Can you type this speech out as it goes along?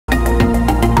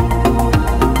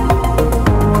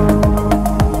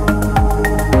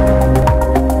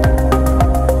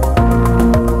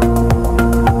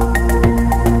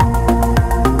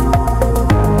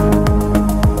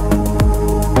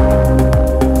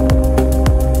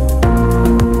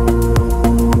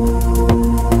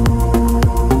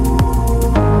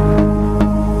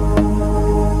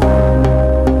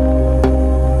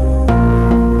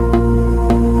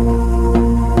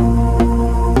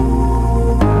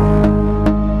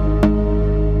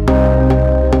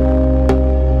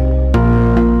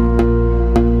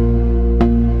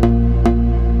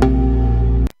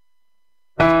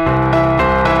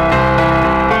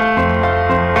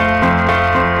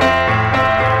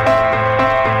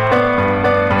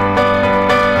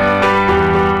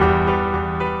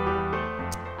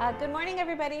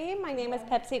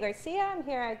Pepsy Garcia. I'm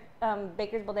here at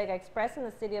Baker's Bodega Express in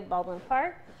the city of Baldwin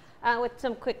Park with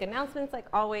some quick announcements like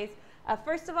always.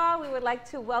 First of all, we would like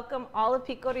to welcome all of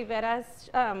Pico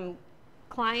Rivera's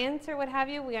clients or what have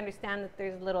you. We understand that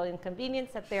there's a little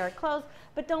inconvenience that they are closed,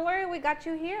 but don't worry, we got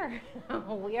you here.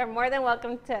 We are more than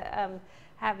welcome to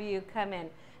have you come in.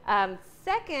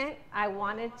 Second, I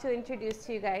wanted to introduce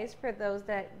to you guys, for those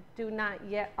that do not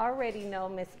yet already know,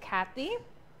 Miss Kathy.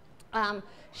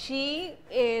 She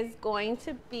is going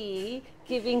to be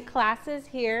giving classes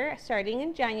here starting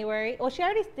in January. Well, she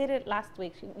already did it last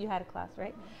week. You had a class,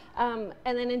 right? And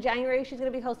then in January, she's going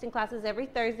to be hosting classes every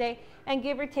Thursday and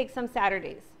give or take some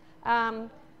Saturdays.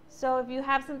 So if you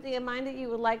have something in mind that you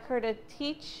would like her to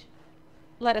teach,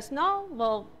 let us know.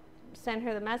 We'll send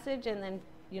her the message, and then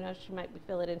she might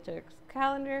fill it into her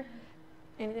calendar.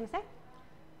 Anything to say?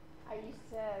 I used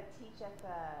to teach at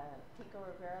the Pico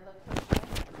Rivera location,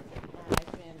 and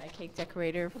I've been a cake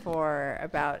decorator for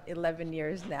about 11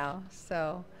 years now.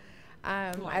 So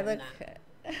I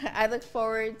look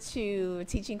forward to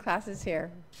teaching classes here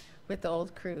with the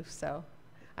old crew. So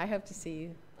I hope to see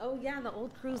you. Oh yeah, the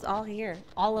old crew's all here,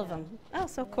 all of them. Oh,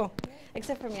 so cool.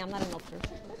 Except for me, I'm not an old crew.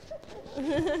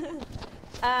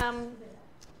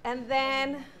 And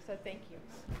then. So thank you.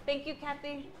 Thank you,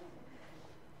 Kathy.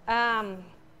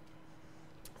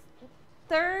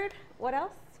 Third, what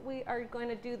else? We are going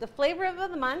to do the flavor of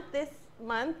the month. This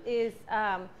month is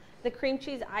the cream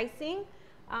cheese icing.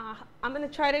 I'm going to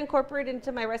try to incorporate it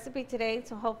into my recipe today,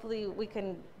 so hopefully we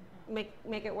can make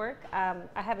it work. I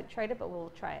haven't tried it, but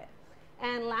we'll try it.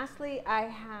 And lastly, I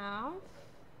have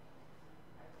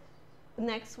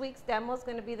next week's demo is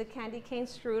going to be the candy cane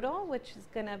strudel, which is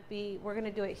going to be, we're going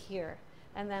to do it here,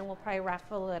 and then we'll probably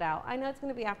raffle it out. I know it's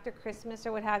going to be after Christmas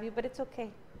or what have you, but it's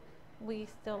okay. We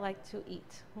still like to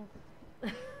eat.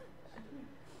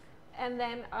 And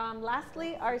then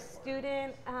lastly, our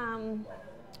student,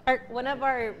 one of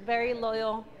our very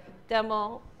loyal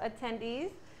demo attendees,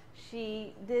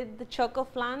 she did the choco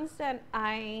flans that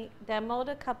I demoed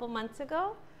a couple months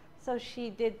ago. So she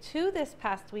did 2 this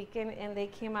past weekend, and they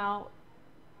came out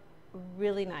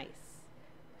really nice.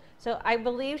 So I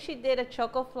believe she did a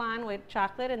choco flan with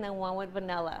chocolate and then one with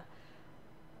vanilla.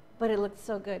 But it looked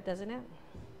so good, doesn't it?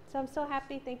 So I'm so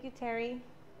happy. Thank you, Terry.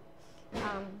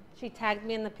 She tagged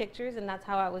me in the pictures, and that's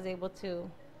how I was able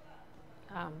to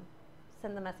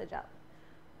send the message out.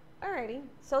 Alrighty.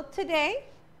 So today,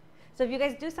 if you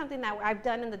guys do something that I've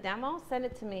done in the demo, send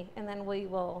it to me, and then we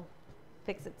will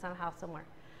fix it somehow, somewhere.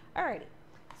 Alrighty.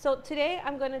 So today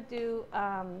I'm going to do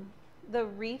the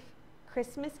Wreath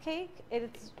Christmas cake.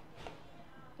 It's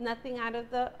nothing out of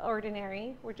the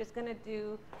ordinary. We're just going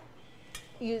to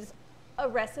use a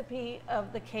recipe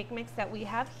of the cake mix that we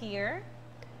have here.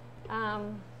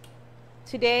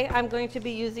 Today I'm going to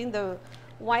be using the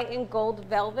white and gold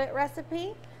velvet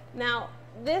recipe. Now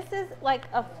this is like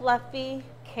a fluffy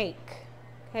cake,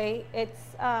 okay?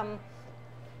 It's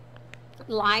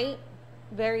light,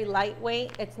 very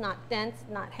lightweight. It's not dense,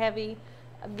 not heavy.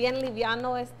 Bien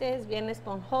liviano es bien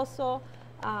esponjoso.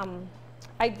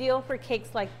 Ideal for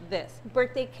cakes like this,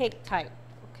 birthday cake type,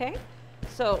 okay?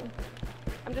 So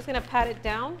I'm just gonna pat it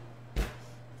down.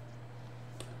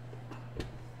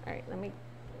 All right, I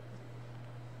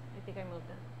think I moved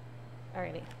it.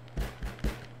 Alrighty.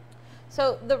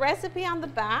 So the recipe on the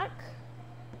back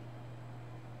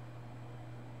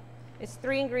is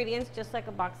 3 ingredients, just like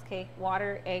a box cake: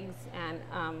 water, eggs, and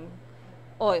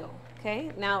oil,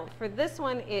 okay? Now for this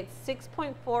one, it's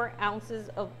 6.4 ounces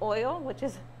of oil, which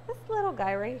is this little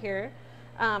guy right here.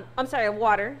 I'm sorry, of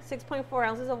water, 6.4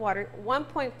 ounces of water,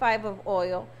 1.5 of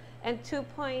oil, and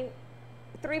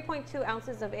 3.2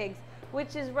 ounces of eggs,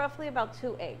 which is roughly about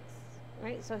 2 eggs,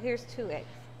 right? So here's 2 eggs.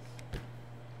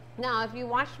 Now, if you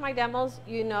watched my demos,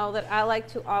 you know that I like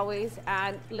to always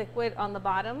add liquid on the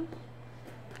bottom,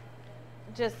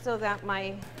 just so that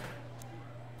my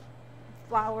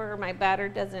flour or my batter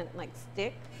doesn't like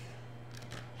stick.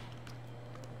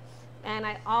 And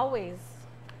I always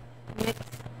mix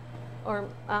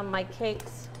my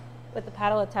cakes with the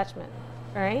paddle attachment,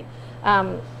 all right?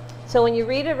 So when you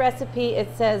read a recipe,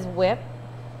 it says whip.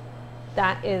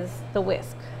 That is the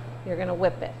whisk. You're gonna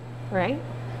whip it, right?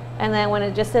 And then when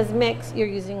it just says mix, you're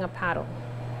using a paddle,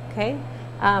 okay?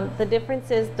 The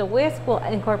difference is the whisk will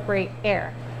incorporate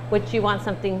air, which you want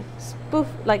something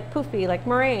poofy, like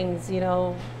meringues,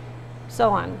 so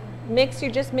on. Mix,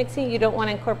 you're just mixing, you don't want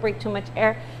to incorporate too much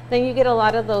air. Then you get a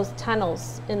lot of those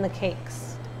tunnels in the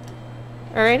cakes.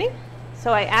 Alrighty?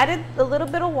 So I added a little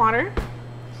bit of water.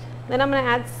 Then I'm going to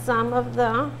add some of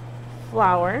the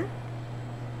flour.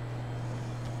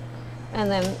 And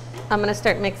then I'm going to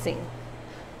start mixing.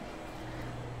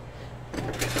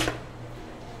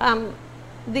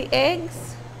 The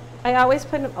eggs, I always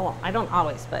put them, well, I don't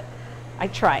always, but I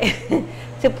try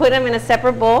to put them in a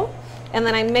separate bowl, and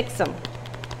then I mix them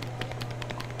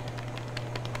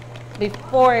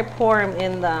before I pour them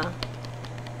in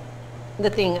the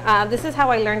thing. This is how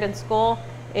I learned in school.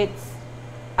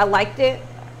 I liked it,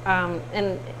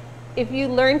 and if you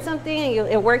learn something and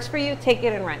it works for you, take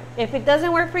it and run. If it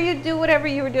doesn't work for you, do whatever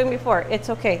you were doing before. It's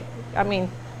okay. I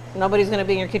mean, nobody's gonna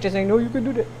be in your kitchen saying, no, you can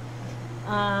do that.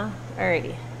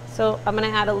 Alrighty, so I'm gonna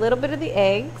add a little bit of the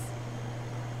eggs.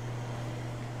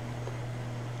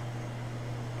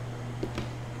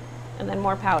 And then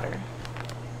more powder.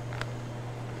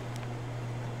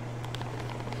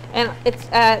 And it's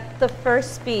at the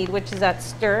first speed, which is at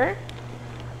stir.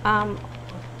 La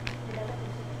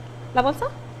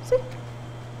bolsa? Sí.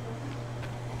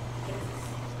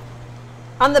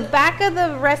 On the back of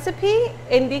the recipe,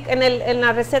 en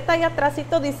la receta allá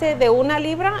atrásito dice de 1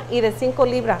 libra y de 5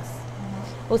 libras.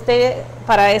 Usted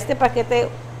para este paquete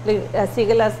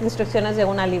sigue las instrucciones de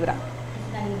 1 libra.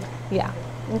 Ya,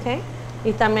 okay.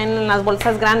 Y también en las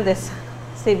bolsas grandes,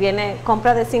 si viene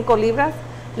compra de 5 libras,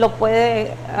 lo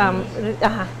puede,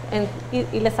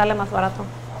 y le sale más barato.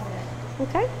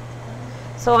 Okay.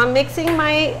 So I'm mixing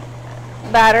my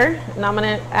batter, and I'm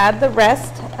going to add the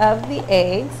rest of the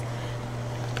eggs.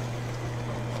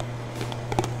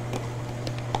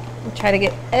 And try to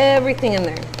get everything in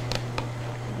there.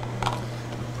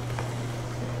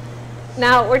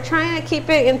 Now we're trying to keep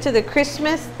it into the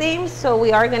Christmas theme, so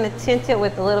we are going to tint it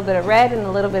with a little bit of red and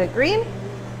a little bit of green.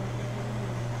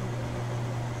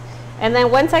 And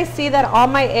then once I see that all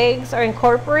my eggs are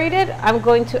incorporated, I'm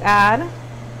going to add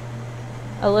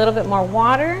a little bit more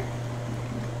water.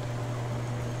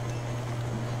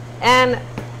 And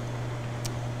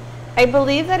I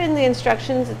believe that in the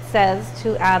instructions it says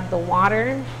to add the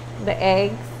water, the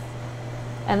eggs,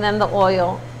 and then the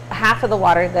oil, half of the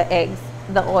water, the eggs,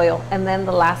 the oil, and then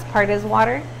the last part is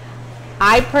water.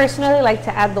 I personally like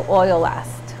to add the oil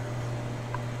last.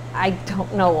 I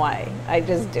don't know why, I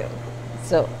just do.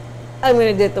 So I'm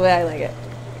gonna do it the way I like it.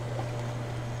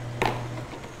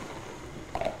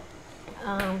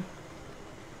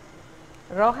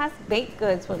 Rojas Baked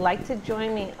Goods would like to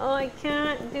join me. Oh, I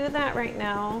can't do that right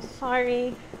now,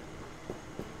 sorry.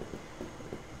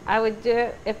 I would do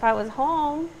it if I was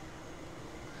home.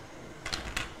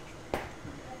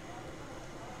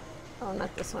 Oh,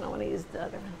 not this one, I want to use the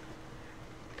other one.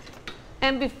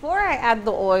 And before I add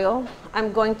the oil,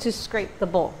 I'm going to scrape the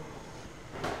bowl.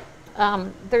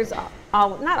 There's,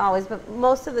 not always, but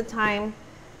most of the time,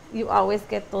 you always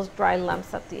get those dry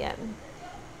lumps at the end.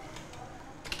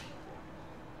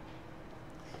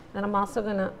 And I'm also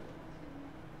gonna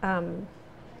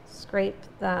scrape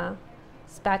the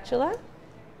spatula.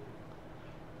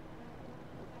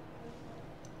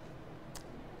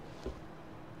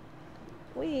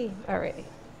 Alrighty.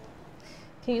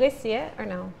 Can you guys see it or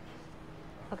no?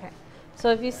 Okay. So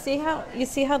if you see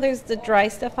how there's the dry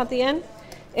stuff at the end?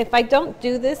 If I don't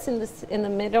do this in the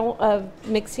middle of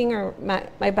mixing or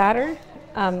my batter,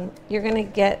 you're gonna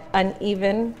get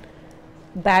uneven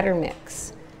batter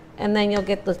mix, and then you'll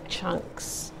get the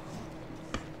chunks.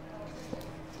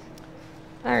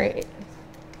 All right.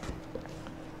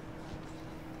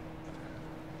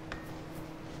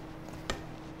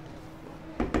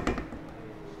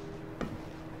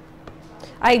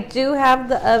 I do have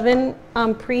the oven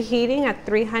preheating at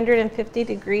 350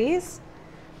 degrees.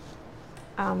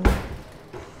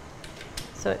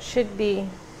 So it should be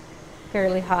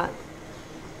fairly hot.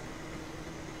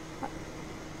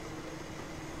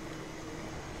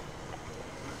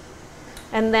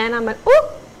 And then I'm gonna,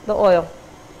 the oil.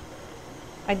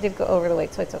 I did go over the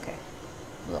weight, so it's okay.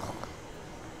 Ugh.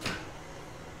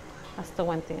 That's the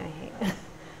one thing I hate.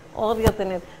 Odio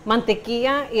tener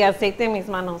mantequilla y aceite en mis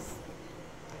manos.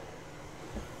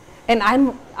 And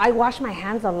I wash my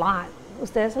hands a lot.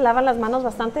 Ustedes se lavan las manos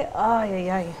bastante. Ay, ay,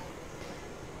 ay.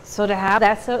 So to have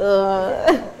that,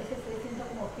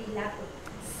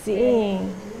 sí.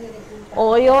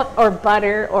 Oil or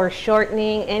butter or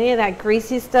shortening, any of that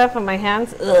greasy stuff on my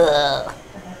hands. Ugh.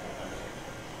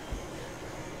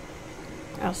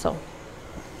 Also.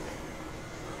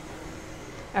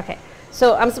 Okay.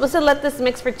 So I'm supposed to let this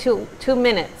mix for two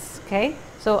minutes. Okay.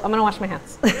 So I'm gonna wash my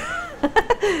hands.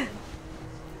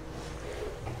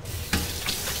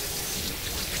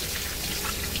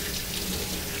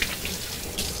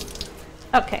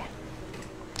 Okay.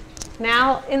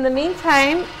 Now, in the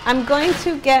meantime, I'm going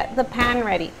to get the pan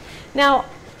ready. Now,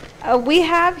 we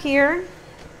have here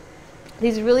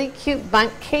these really cute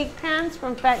bundt cake pans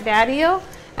from Fat Daddy-O,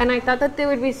 and I thought that they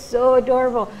would be so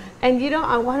adorable. And you know,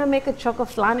 I want to make a choco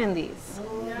flan in these.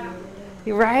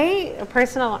 You right? A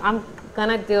personal. I'm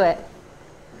gonna do it.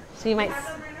 So you might.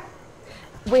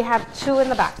 We have 2 in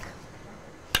the back.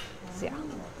 So yeah,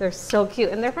 they're so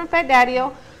cute, and they're from Fat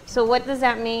Daddy-O. So what does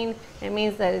that mean? It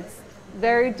means that it's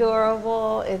very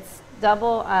durable. It's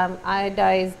double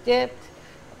iodized dipped.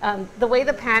 The way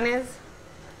the pan is,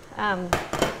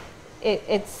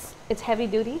 it's heavy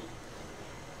duty,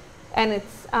 and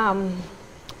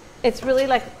it's really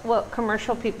like what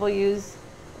commercial people use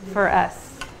for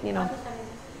us, you know.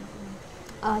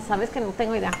 Sabes que no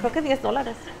tengo idea. Creo que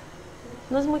 $10.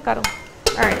 No es muy caro.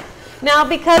 All right. Now,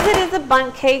 because it is a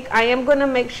bundt cake, I am going to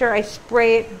make sure I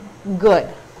spray it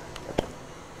good.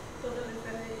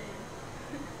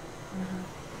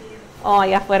 Oh,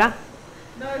 allá afuera.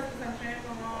 No, es que I'm trying to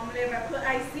hombre. If I put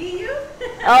I see you,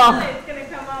 Oh. it's going to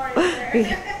come out right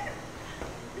there.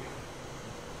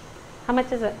 How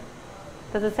much is it?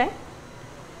 Does it say?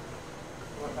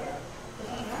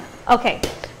 Okay.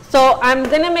 So I'm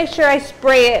going to make sure I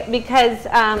spray it because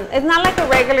it's not like a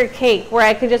regular cake where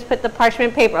I could just put the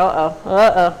parchment paper.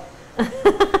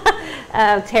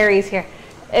 Terry's here.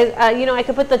 You know, I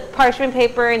could put the parchment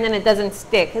paper and then it doesn't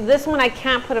stick. This one I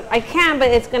can't put. I can, but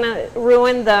it's going to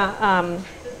ruin the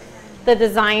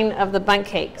design of the bundt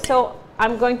cake. So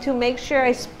I'm going to make sure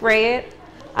I spray it.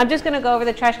 I'm just going to go over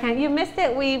the trash can. You missed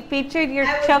it. We featured your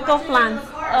choco flans.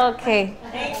 Okay.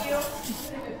 Thank you.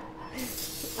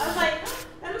 I was like,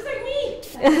 that looks like me.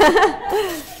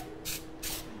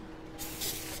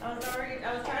 I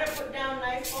was trying to put down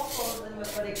nice vocals,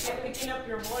 but it kept picking up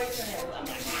your voice, and it was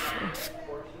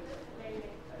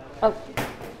Oh.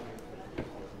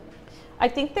 I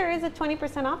think there is a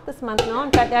 20% off this month, no? On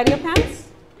Fat Daddy-O pants?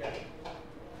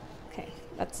 Okay,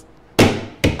 that's...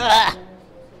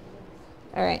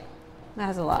 All right, that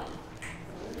has a lot.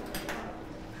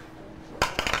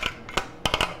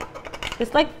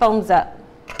 This like foams up.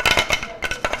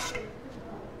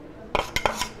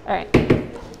 All right.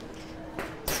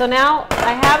 So now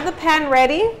I have the pan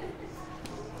ready,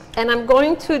 and I'm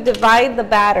going to divide the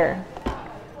batter.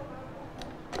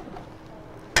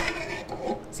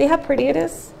 See how pretty it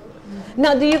is?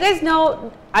 Now, do you guys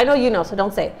know, I know you know, so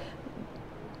don't say.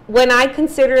 When I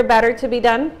consider a batter to be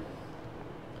done,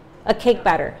 a cake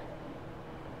batter.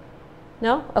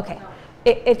 No? Okay.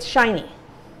 It's shiny.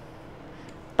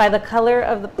 By the color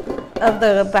of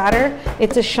the batter,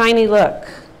 it's a shiny look.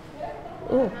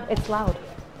 Ooh, it's loud.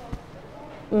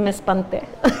 Me espante.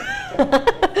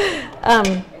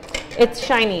 It's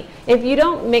shiny. If you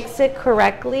don't mix it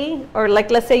correctly, or like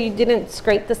let's say you didn't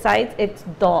scrape the sides, it's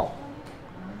dull.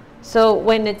 So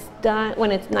when it's done,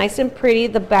 when it's nice and pretty,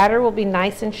 the batter will be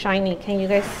nice and shiny. Can you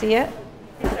guys see it?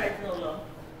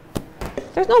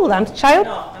 There's no lumps, child?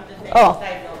 no, I'm just saying, Oh.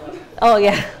 side note. Oh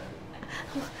yeah.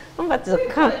 I'm about to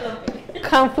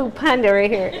Kung Fu Panda right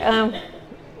here.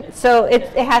 So it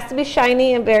has to be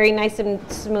shiny and very nice and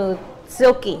smooth,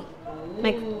 silky.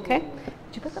 Like, okay?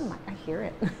 Did you put the mic? I hear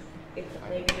it. It's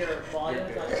maybe your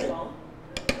volume's on your phone.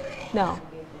 No.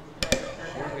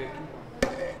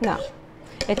 No.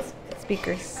 It's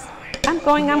speakers. I'm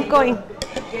going. Okay.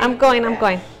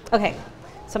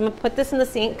 So I'm going to put this in the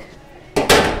sink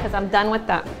because I'm done with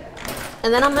that.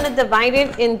 And then I'm going to divide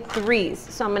it in 3s.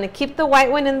 So I'm going to keep the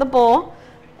white one in the bowl.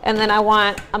 And then I'm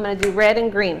going to do red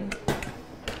and green.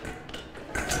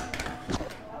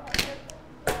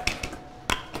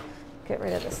 Get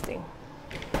rid of this thing.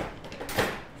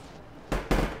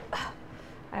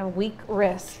 I have a weak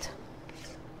wrist.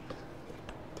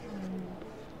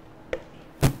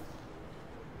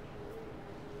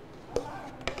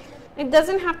 It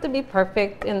doesn't have to be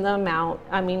perfect in the amount.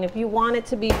 I mean, if you want it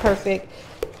to be perfect,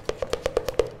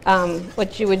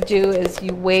 what you would do is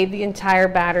you weigh the entire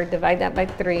batter, divide that by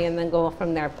 3, and then go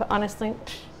from there. But honestly,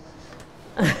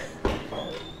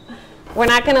 we're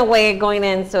not going to weigh it going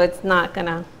in, so we're not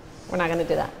going to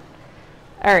do that.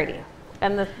 Alrighty.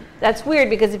 And that's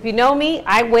weird because if you know me,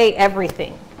 I weigh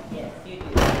everything. Yes, you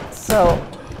do. So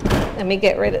let me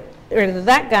get rid of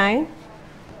that guy.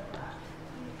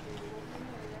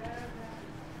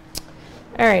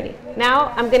 Alrighty.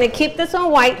 Now I'm going to keep this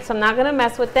on white, so I'm not going to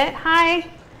mess with it. Hi.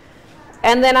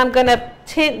 And then I'm going to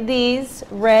tint these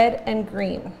red and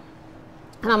green.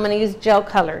 And I'm going to use gel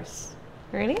colors.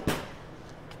 Ready?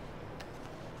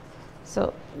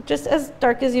 So just as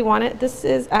dark as you want it. This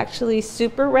is actually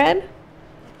super red.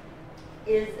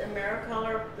 Is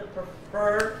AmeriColor the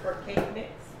preferred for cake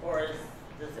mix, or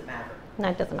does it matter? No,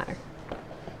 it doesn't matter.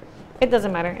 It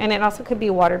doesn't matter. And it also could be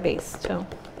water-based, too.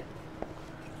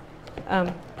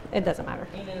 It doesn't matter.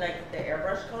 Meaning like the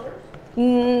airbrush colors?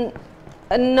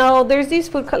 No, there's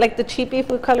these like the cheapy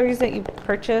food colors that you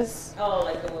purchase. Oh,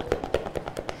 like the ones.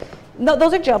 No,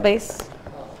 those are gel-based.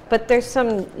 Oh, but there's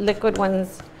some liquid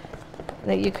ones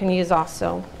that you can use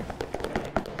also.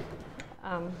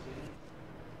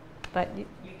 But You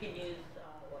can use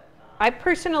what? I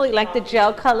personally like the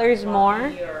gel colors more.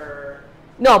 Poppy or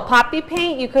No, poppy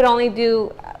paint you could only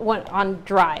do one on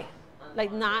dry,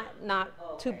 like not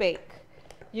to bake.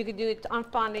 You could do it on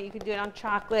fondant, you could do it on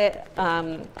chocolate,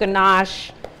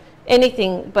 ganache,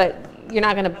 anything, but you're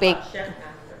not gonna bake. Chef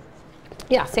master.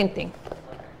 Yeah, same thing.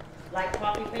 Okay. Like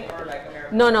poppy paint or like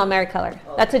American? No, Americolor.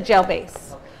 Oh. That's a gel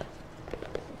base. Okay.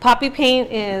 Poppy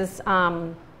paint is,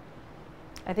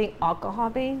 I think alcohol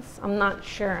base. I'm not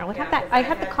sure. I would have Yeah, to. I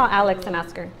have to call Alex and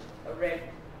ask her. A red,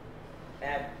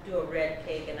 do a red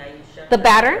cake and I use chef The master.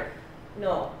 batter?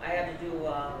 No, I had to do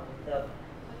the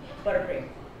buttercream.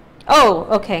 Oh,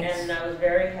 okay. And I was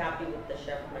very happy with the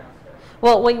chef master.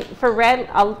 Well, for red,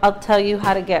 I'll tell you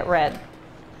how to get red.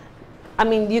 I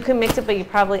mean, you can mix it, but you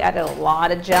probably added a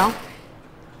lot of gel.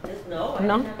 No, I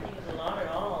No? didn't have to use a lot at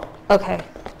all. Okay.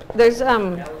 There's I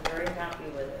was very happy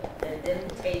with it. And it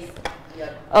didn't taste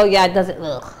yuck. Oh yeah, it doesn't.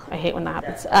 Ugh, I hate when that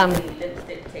happens. That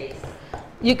lipstick taste.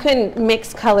 You can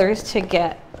mix colors to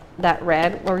get that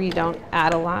red, or you don't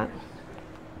add a lot.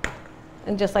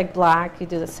 And just like black, you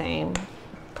do the same.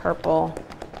 Purple.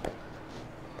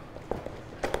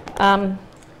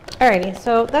 Alrighty,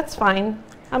 so that's fine.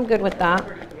 I'm good with that.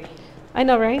 Pretty green. I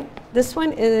know, right? This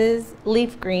one is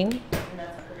leaf green. And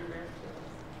that's pretty rare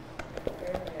too.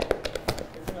 Very rare.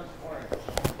 It's not orange.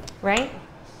 Right?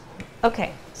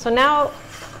 Okay, so now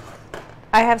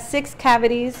I have 6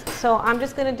 cavities, so I'm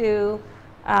just gonna do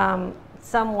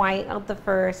some white out the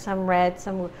first, some red,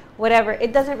 some whatever.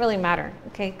 It doesn't really matter,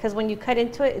 okay? Because when you cut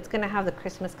into it, it's gonna have the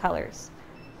Christmas colors,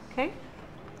 okay?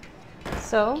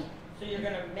 So, So you're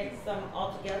gonna mix them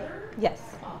all together? yes,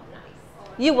 Oh, nice.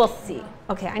 you will see.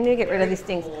 Okay, I need to get rid of these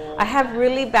things. I have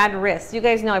really bad wrists. You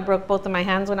guys know I broke both of my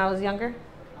hands when I was younger.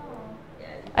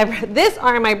 This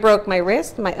arm, I broke my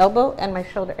wrist, my elbow, and my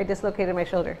shoulder. I dislocated my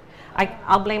shoulder.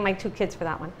 I'll blame my 2 kids for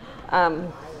that one.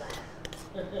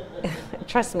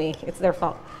 Trust me, it's their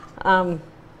fault.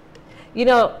 You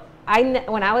know,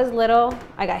 when I was little,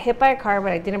 I got hit by a car,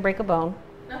 but I didn't break a bone.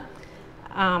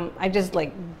 I just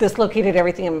like dislocated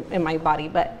everything in my body,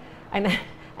 but I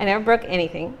never broke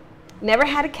anything. Never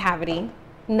had a cavity,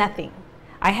 nothing.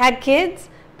 I had kids,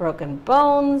 broken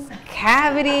bones,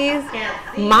 cavities,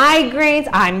 migraines,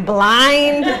 I'm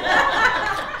blind.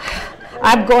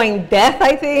 I'm going deaf,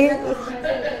 I think.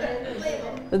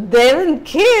 Then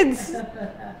kids.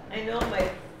 I know my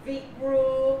feet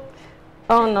grew.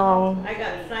 Oh no. I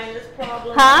got sinus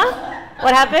problems. Huh?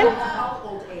 What happened?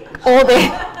 Old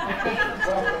age.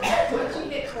 Once you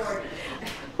hit 40.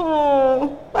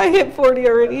 Oh, I hit 40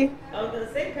 already. I was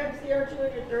gonna say, Pepsi, aren't you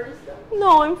in your 30s still?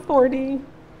 No, I'm 40.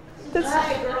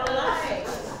 Lie, girl, lie.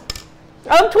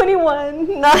 I'm 21.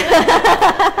 No.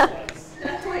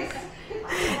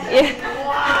 Yeah.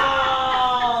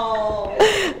 Wow.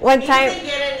 One You time. didn't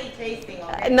get any tasting,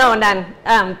 okay? No, none.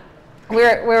 We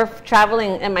were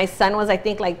traveling, and my son was, I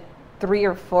think, like 3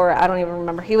 or 4. I don't even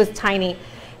remember. He was tiny,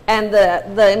 and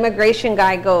the immigration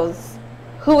guy goes,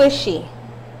 "Who is she?"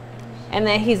 And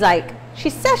then he's like, "She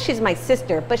says she's my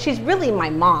sister, but she's really my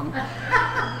mom."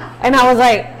 And I was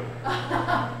like,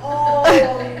 Oh,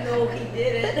 no, he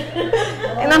didn't.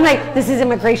 and I'm like, "This is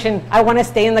immigration. I want to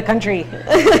stay in the country."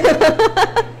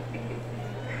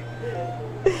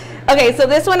 Okay, so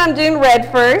this one I'm doing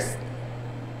red first.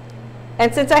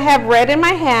 And since I have red in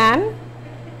my hand,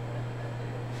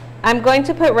 I'm going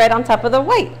to put red on top of the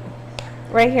white.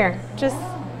 Right here. Just.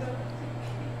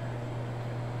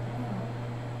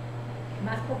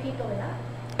 Más poquito,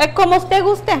 ¿verdad? Como usted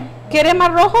guste. ¿Quiere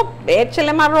más rojo?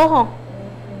 Échele más rojo.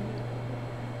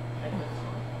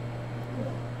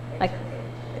 Like.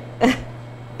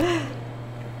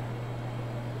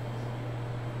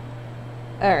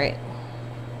 All right.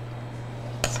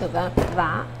 So that.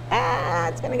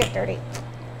 It's gonna get dirty.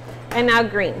 And now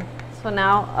green. So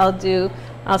now I'll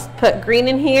put green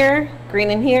in here,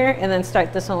 and then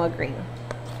start this one with green.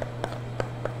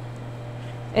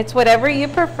 It's whatever you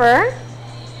prefer.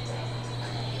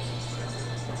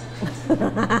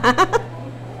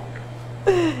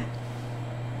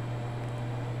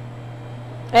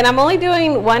 And I'm only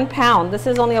doing 1 pound. This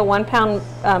is only a 1 pound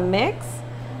mix.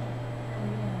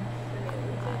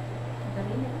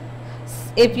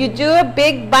 If you do a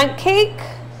big bundt cake,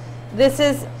 this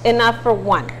is enough for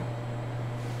 1.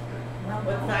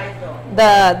 What size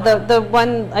though? The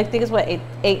one, I think is what,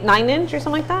 9 inch or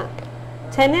something like that?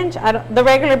 10 inch? The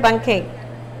regular bundt cake.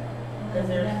 Because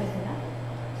there's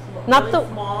Not really the,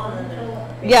 small and then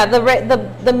there's big. yeah,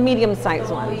 the medium sized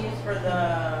The one we one. use for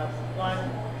the one.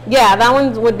 Yeah, that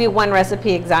one would be 1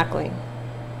 recipe exactly.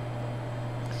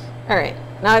 All right,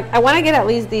 now I want to get at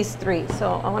least these 3,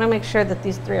 so I want to make sure that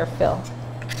these 3 are filled.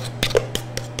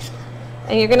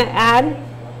 And you're going to add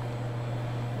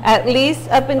at least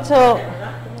up until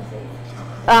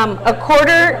a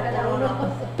quarter,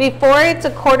 before it's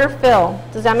a quarter fill.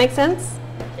 Does that make sense?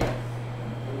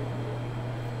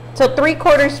 So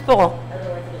 3/4 full.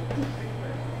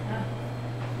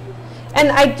 And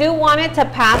I do want it to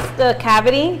pass the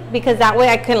cavity because that way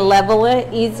I can level it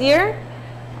easier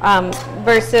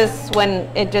versus when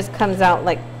it just comes out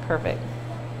like perfect.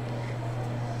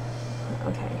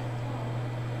 Okay.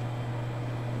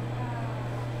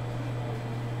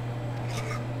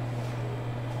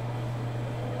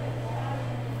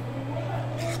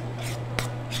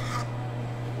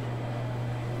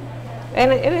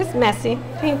 And it is messy.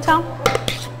 Can you tell?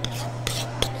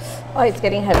 Oh, it's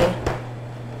getting heavy.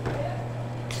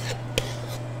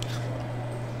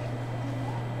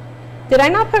 Did I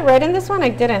not put red in this one? I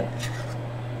didn't.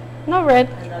 No red.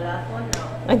 And the last one, no.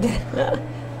 I did.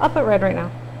 I'll put red right now.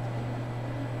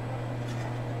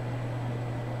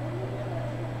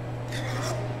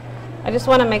 I just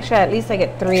want to make sure at least I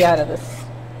get 3 out of this.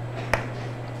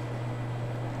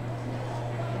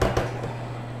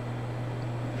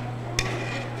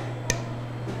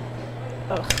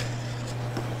 Ugh.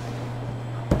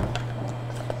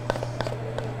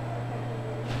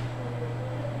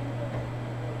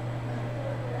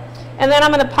 And then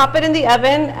I'm going to pop it in the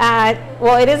oven at,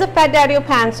 well, it is a fat daddio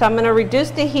pan, so I'm going to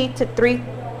reduce the heat to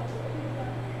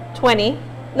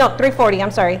 340,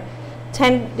 I'm sorry,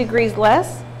 10 degrees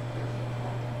less.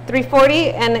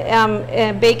 340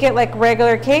 and bake it like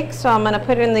regular cake. So I'm going to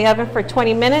put it in the oven for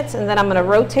 20 minutes and then I'm going to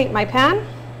rotate my pan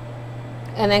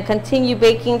and then continue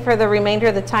baking for the remainder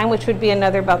of the time, which would be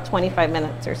another about 25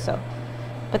 minutes or so.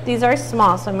 But these are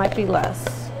small, so it might be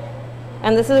less.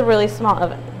 And this is a really small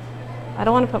oven. I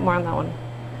don't want to put more on that one.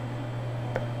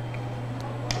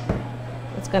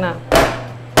 It's gonna,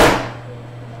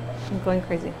 I'm going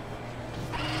crazy.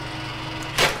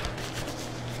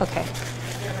 Okay.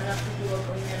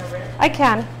 I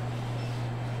can.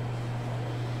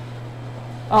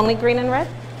 Only green and red?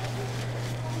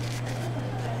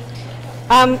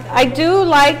 I do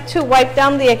like to wipe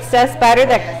down the excess batter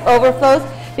that overflows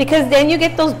because then you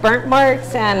get those burnt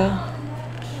marks and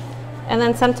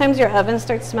then sometimes your oven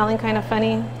starts smelling kind of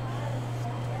funny. And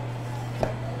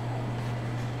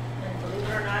believe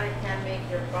it or not, it can make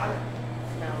your product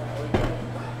smell that way.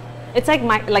 It's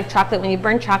like chocolate. When you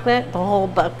burn chocolate,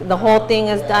 the whole thing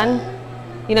is done.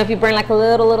 You know, if you burn like a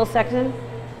little section.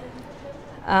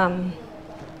 All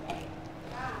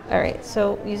right.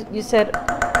 So you said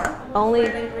only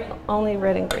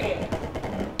red and green.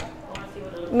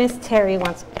 Miss Terry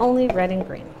wants only red and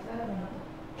green.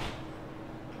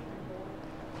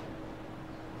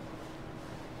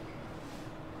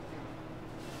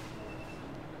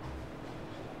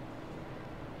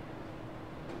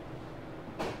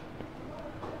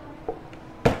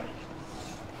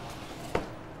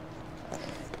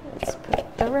 Let's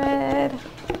put the red.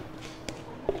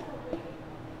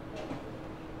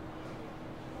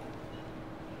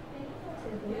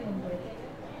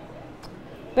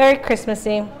 Very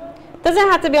Christmassy. Doesn't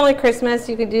have to be only Christmas.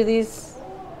 You could do these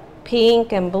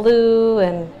pink and blue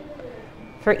and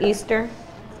for Easter.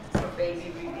 For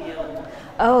baby reveal.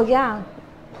 Oh, yeah.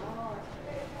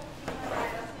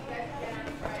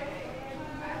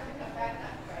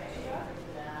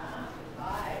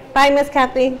 Bye, Miss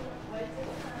Kathy.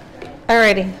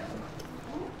 Alrighty.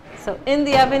 So in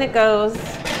the oven it goes.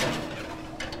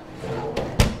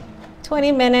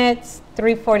 20 minutes,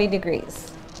 340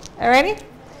 degrees. Alrighty?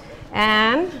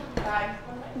 And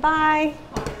bye.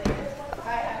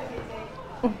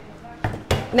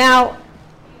 Now,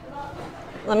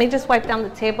 let me just wipe down the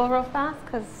table real fast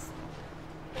because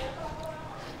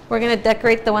we're going to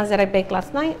decorate the ones that I baked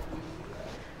last night.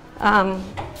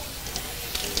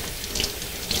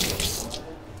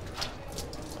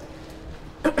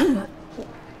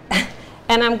 And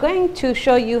I'm going to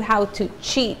show you how to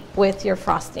cheat with your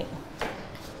frosting.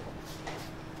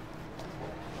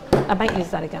 I might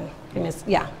use that again.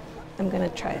 Yeah, I'm going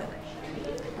to try it.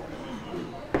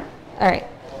 All right.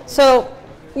 So,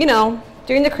 you know,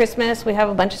 during the Christmas, we have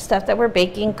a bunch of stuff that we're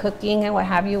baking, cooking, and what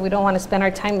have you. We don't want to spend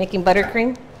our time making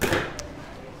buttercream.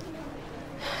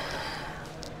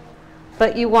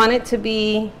 But you want it to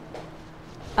be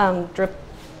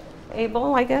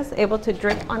drip-able, I guess, able to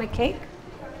drip on a cake.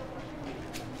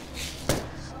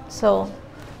 So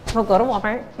we'll go to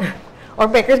Walmart or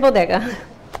Baker's Bodega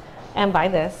and buy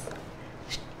this.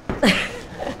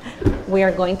 We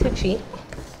are going to cheat.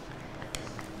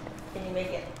 Can you make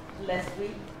it less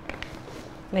sweet?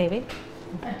 Maybe.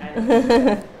 I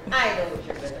know what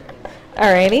you're going to do.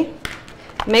 Alrighty.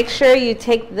 Make sure you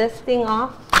take this thing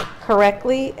off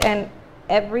correctly and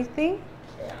everything.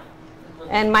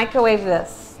 And microwave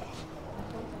this.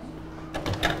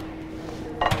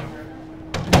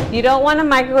 You don't want to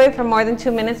microwave for more than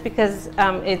 2 minutes because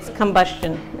it's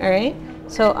combustion, all right?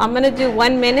 So I'm going to do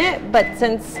 1 minute, but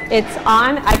since it's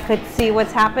on, I could see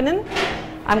what's happening.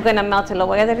 I'm going to melt it. Lo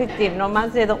voy a derretir, no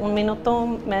más de un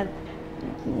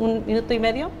minuto y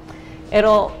medio.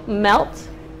 It'll melt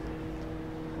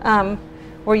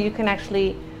where you can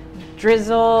actually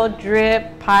drizzle,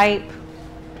 drip, pipe.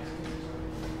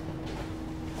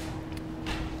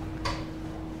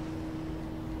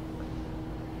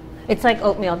 It's like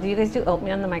oatmeal. Do you guys do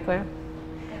oatmeal in the microwave?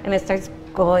 And it starts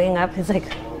going up. It's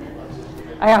like,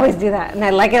 I always do that. And I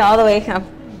like it all the way up.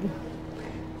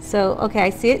 So, okay,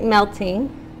 I see it melting.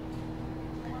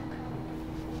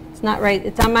 It's not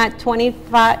right. I'm at 20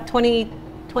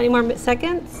 more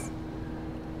seconds.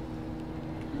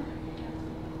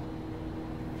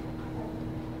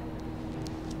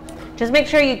 Just make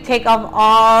sure you take off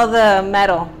all the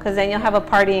metal, because then you'll have a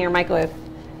party in your microwave.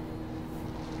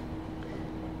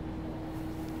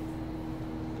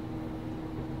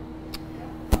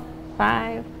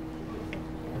 Five.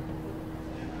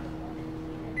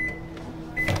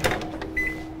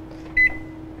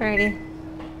 Alrighty.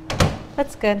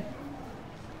 That's good.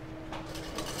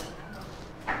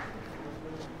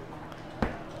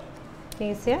 Can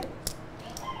you see it?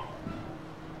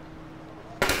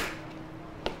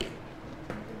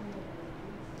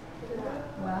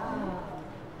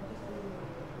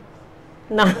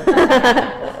 No.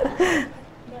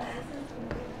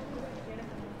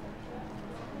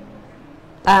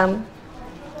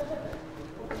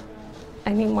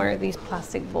 I need more of these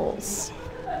plastic bowls.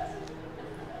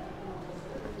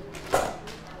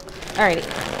 Alrighty,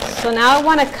 so now I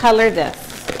want to color this.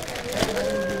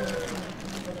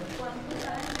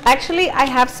 Actually, I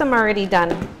have some already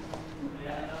done.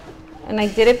 And I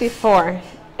did it before.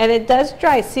 And it does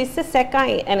dry. Si se seca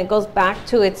and it goes back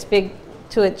to its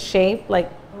shape, like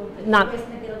not.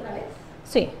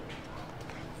 Sí.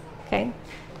 Okay.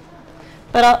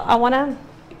 But I want to.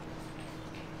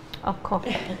 Oh, cool.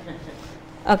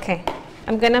 Okay.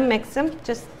 I'm going to mix them.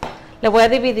 Just le voy a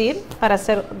dividir para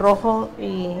hacer rojo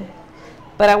y.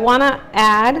 But I want to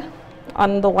add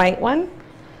on the white one.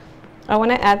 I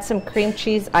want to add some cream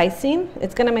cheese icing.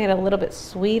 It's going to make it a little bit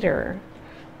sweeter,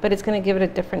 but it's going to give it a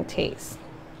different taste.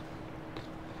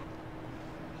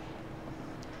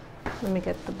 Let me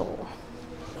get the bowl.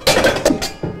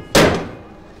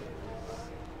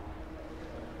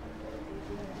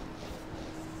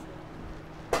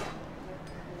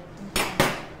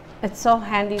 It's so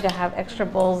handy to have extra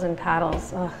bowls and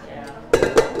paddles. Ugh.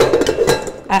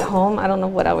 At home, I don't know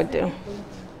what I would do.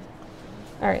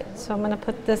 All right, so I'm gonna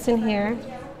put this in here.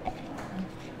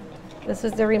 This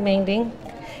is the remaining.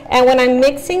 And when I'm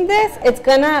mixing this, it's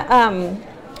gonna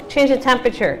change the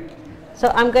temperature. So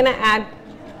I'm gonna add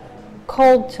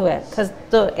cold to it because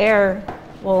the air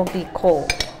will be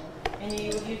cold. And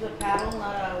you would use a paddle,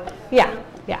 not a... Yeah,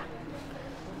 yeah.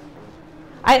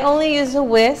 I only use a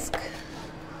whisk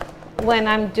when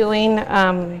I'm doing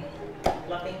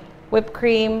whipped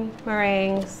cream,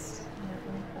 meringues,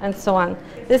 and so on.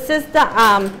 This is the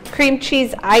cream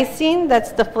cheese icing.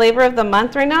 That's the flavor of the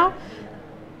month right now.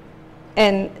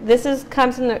 And this is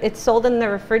it's sold in the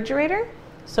refrigerator,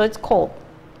 so it's cold.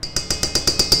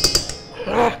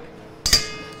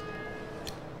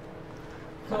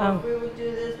 So if we would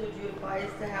do this, would you advise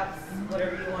to have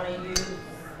whatever you want to use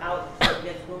out of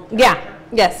this room? Yeah,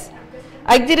 yes.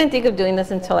 I didn't think of doing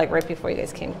this until like right before you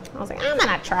guys came. I was like, I'm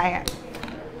gonna try it.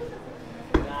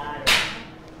 Got it.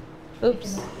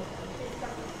 Oops.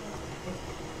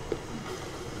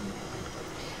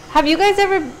 Have you guys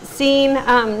ever seen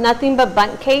Nothing But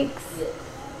Bundt Cakes?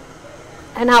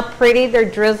 And how pretty their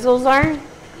drizzles are?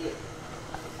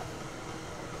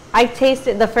 I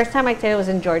tasted, the first time I tasted it was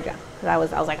in Georgia. I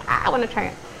was like, I want to try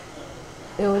it.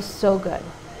 It was so good.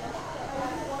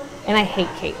 And I hate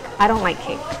cake. I don't like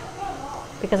cake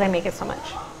because I make it so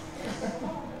much.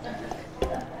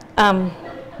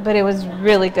 But it was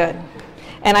really good.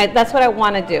 And that's what I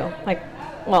want to do. Like,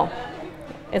 well,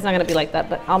 it's not going to be like that,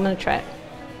 but I'm going to try it.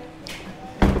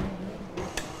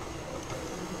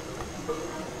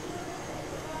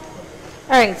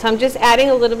 All right, so I'm just adding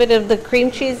a little bit of the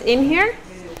cream cheese in here.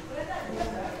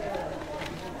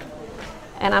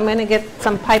 And I'm going to get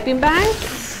some piping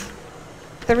bags.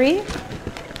 3.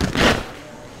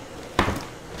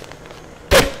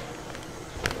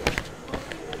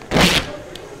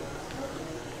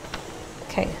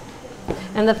 Okay.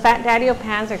 And the Fat Daddy-O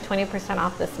pans are 20%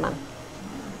 off this month.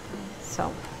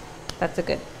 So that's a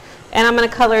good. And I'm going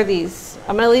to color these.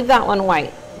 I'm going to leave that one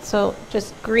white. So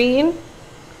just green.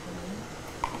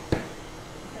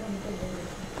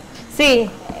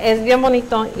 Sí, es bien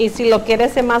bonito. Y si lo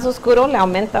quieres más oscuro, le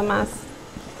aumenta más.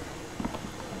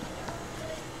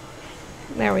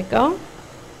 There we go.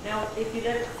 Now, if you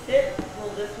let it sit, will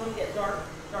this one get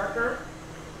darker?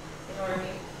 You know what I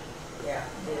mean? Yeah,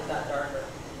 it got darker.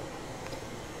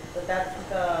 But that's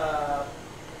the...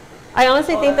 I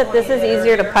honestly think that this is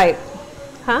easier to pipe.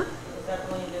 Huh? Is that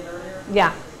the one you did earlier?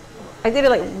 Yeah. I did it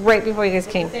like right before you guys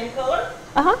came. Same color?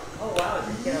 Uh-huh. Oh wow, it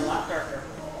just get a lot darker.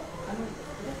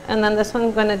 And then this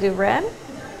one's going to do red.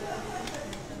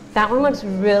 That one looks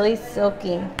really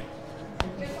silky.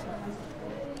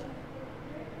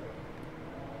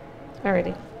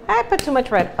 Alrighty. I put too much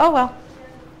red. Oh well.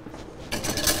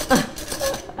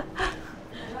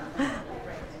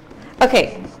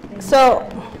 Okay, so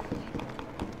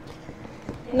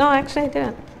no, actually I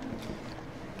didn't.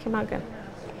 Came out good.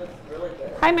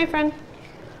 Hi, my friend.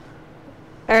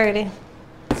 Alrighty.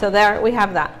 So there we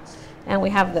have that, and we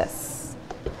have this.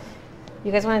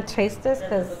 You guys want to taste this?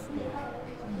 Because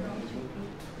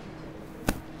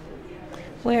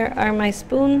where are my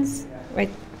spoons? Right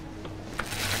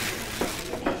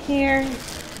here.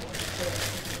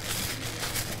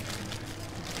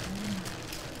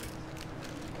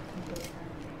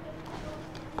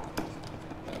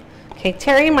 Okay,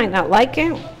 Terry might not like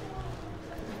it,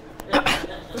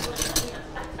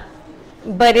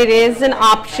 but it is an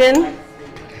option.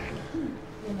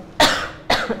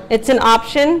 It's an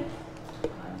option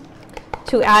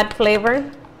to add flavor.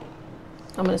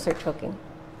 I'm going to start choking.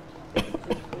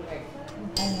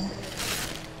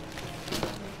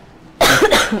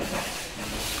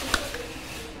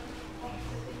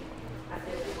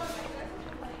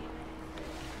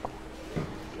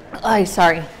 Oh,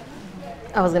 sorry.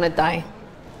 I was going to die.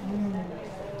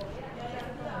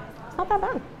 It's not that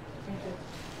bad.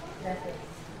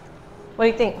 What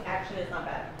do you think? Actually, it's not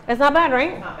bad. It's not bad,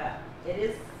 right? It's not bad. It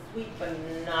is sweet, but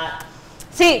not...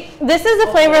 See, this is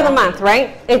the flavor of the month,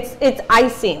 right? It's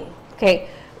icing, okay?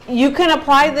 You can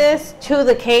apply this to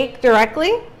the cake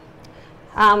directly.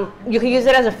 You can use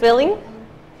it as a filling,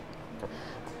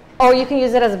 or you can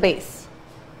use it as a base,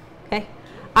 okay?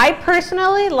 I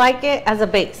personally like it as a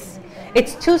base.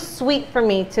 It's too sweet for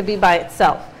me to be by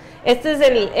itself. Este es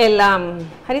how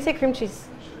do you say cream cheese?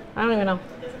 I don't even know.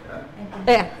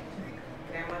 Yeah.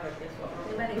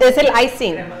 Es el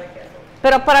icing.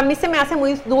 Pero para mí se me hace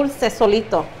muy dulce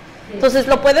solito. Entonces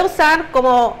lo puede usar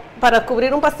como para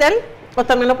cubrir un pastel, o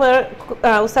también lo puede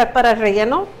usar para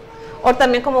relleno, o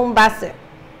también como un base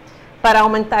para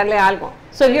aumentarle algo.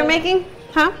 So if you're making,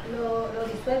 huh? Lo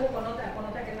disuelvo con otra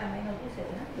crema menos dulce,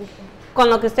 ¿no? Con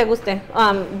lo que usted guste.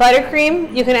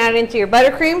 Buttercream, you can add it into your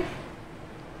buttercream.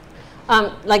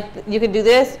 Like you can do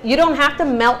this. You don't have to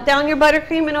melt down your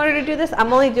buttercream in order to do this.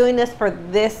 I'm only doing this for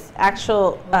this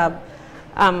actual.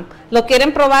 ¿Lo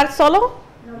quieren probar solo?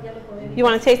 No, ya lo probé. You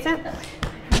want to taste it?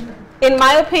 In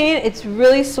my opinion, it's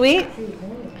really sweet.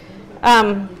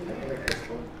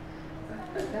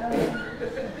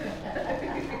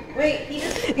 Wait, he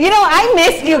just... You know, I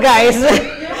missed you guys.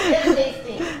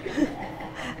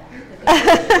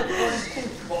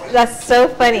 That's so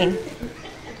funny.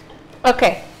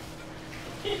 Okay.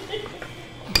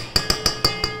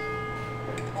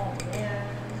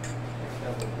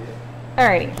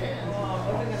 Alrighty.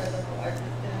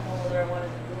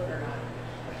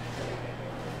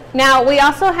 Now, we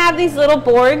also have these little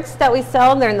boards that we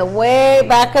sell. They're in the way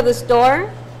back of the store.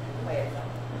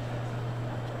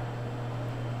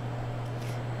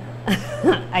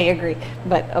 I agree,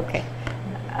 but okay.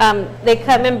 They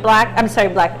come in black, I'm sorry,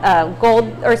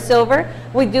 gold or silver.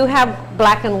 We do have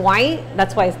black and white.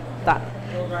 That's why I thought.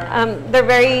 They're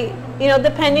very, you know,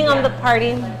 depending on the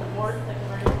party.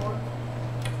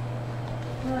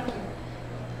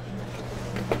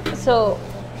 So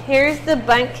here's the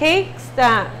bundt cakes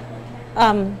that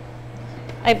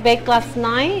I baked last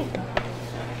night.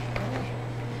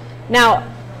 Now,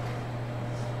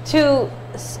 to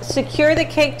secure the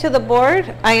cake to the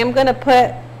board, I am going to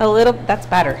put a little, that's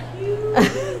batter.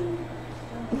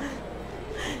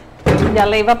 Ya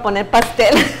le iba a poner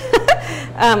pastel.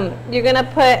 You're going to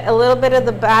put a little bit of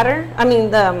the batter, I mean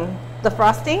the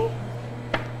frosting,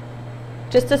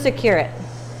 just to secure it.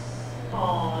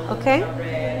 Okay?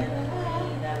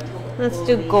 Let's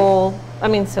do gold, I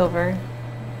mean silver.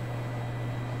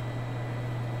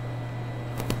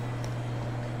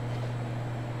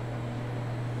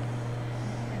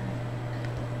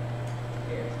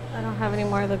 I don't have any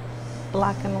more of the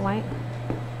black and white.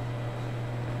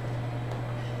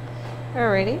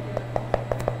 Alrighty.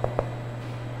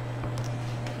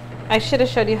 I should have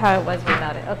showed you how it was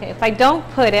without it. Okay, if I don't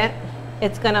put it,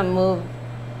 it's gonna move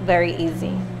very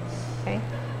easy. Okay,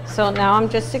 so now I'm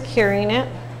just securing it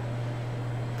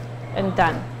and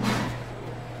done.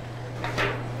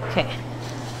 Okay,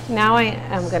 now I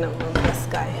am gonna move this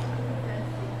guy.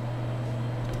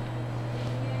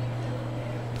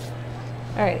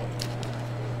 All right.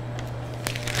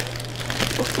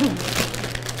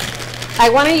 I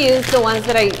want to use the ones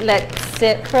that I let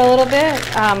sit for a little bit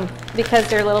because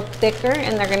they're a little thicker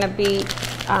and they're going to be,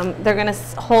 they're going to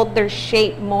hold their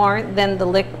shape more than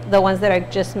the ones that I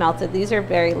just melted. These are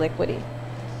very liquidy.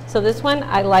 So this one,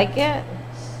 I like it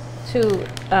to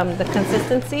the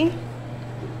consistency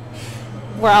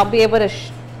where I'll be able to,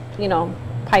 you know,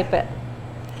 pipe it.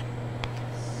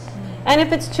 And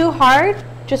if it's too hard,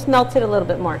 just melt it a little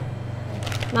bit more.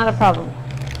 Not a problem.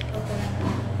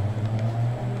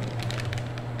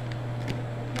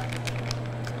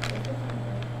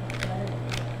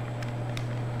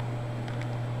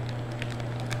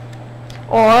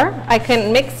 Or I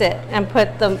can mix it and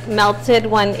put the melted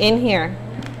one in here,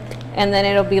 and then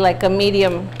it'll be like a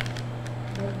medium.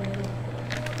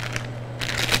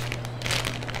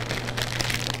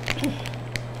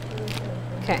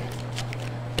 Okay,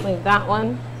 leave that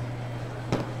one.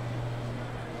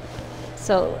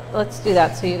 So let's do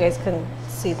that so you guys can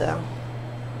see the,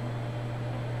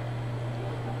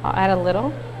 I'll add a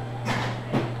little.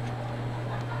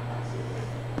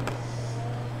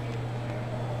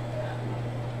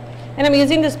 And I'm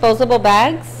using disposable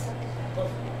bags.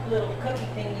 Those little cookie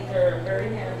thingies are very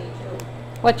handy too.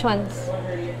 Which ones? What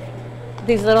are you thinking?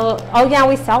 These little, oh yeah,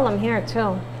 we sell them here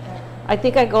too. I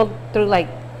think I go through like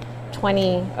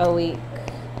 20 a week.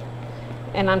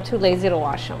 And I'm too lazy to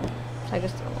wash them. So I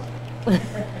just throw them.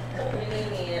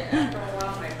 After a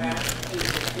while, my back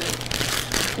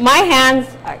aches too. My hands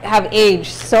have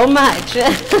aged so much.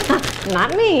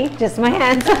 Not me, just my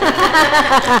hands.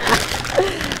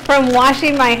 From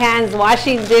washing my hands,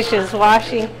 washing dishes,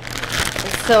 washing.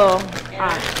 So,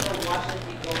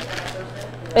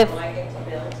 if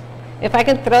I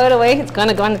can throw it away, it's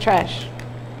gonna go in the trash.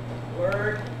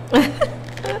 Word.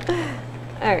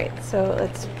 All right, so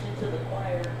let's.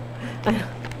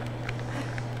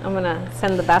 I'm gonna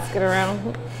send the basket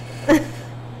around.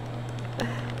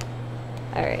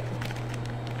 All right,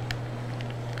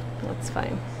 that's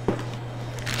fine.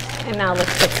 And now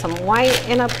let's put some white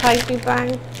in a piping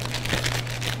bag.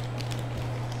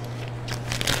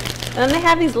 And then they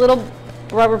have these little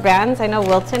rubber bands. I know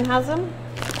Wilton has them.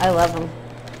 I love them.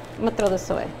 I'm gonna throw this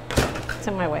away. It's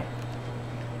in my way.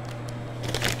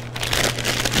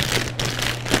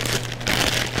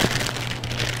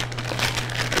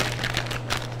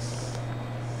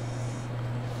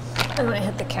 I'm gonna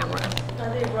hit the camera. Are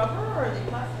they rubber or are they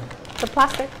plastic? The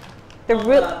plastic. They're Those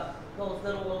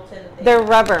little Wilton things. They're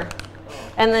rubber.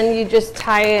 And then you just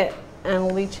tie it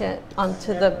and leach it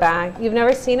onto the bag. You've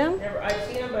never seen them? Never, I've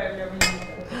seen them, but I've never used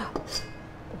them.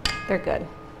 They're good.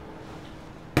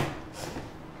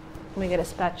 Let me get a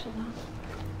spatula.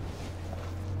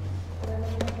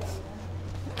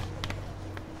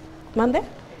 ¿Mande?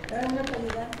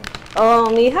 Oh,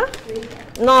 mi hija?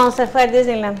 No, se fue a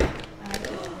Disneyland.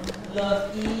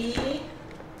 Lucky.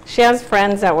 She has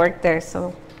friends that work there,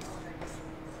 so.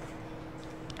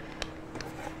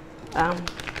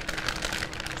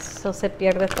 So se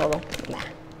pierde todo. Nah.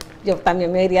 Yo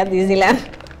también me iría a Disneyland.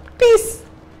 Peace.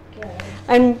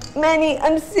 I'm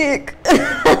sick.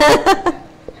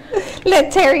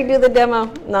 Let Terry do the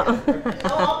demo. No. Oh,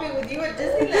 I'll be with you at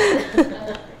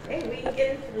Disneyland. Hey, we can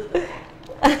get into the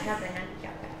have the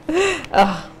handicap.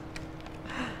 Oh.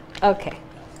 Okay.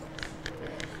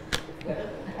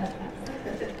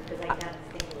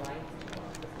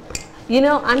 You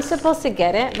know, I'm supposed to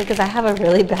get it because I have a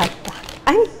really bad back.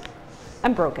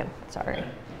 I'm broken. Sorry.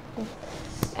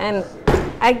 And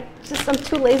I'm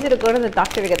too lazy to go to the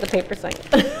doctor to get the paper signed.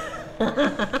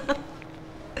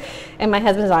 And my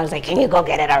husband's always like, "Can you go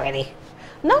get it already?"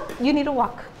 No, you need to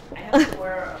walk. I have to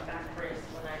wear a back brace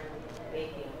when I'm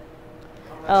baking.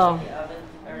 Oh. The oven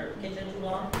or kitchen too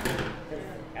long.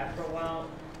 After a while.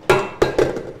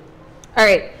 All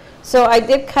right. So I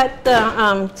did cut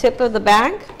the tip of the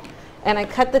bag, and I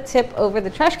cut the tip over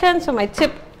the trash can. So my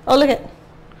tip. Oh, look at.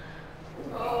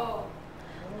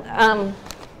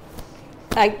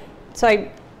 I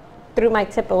threw my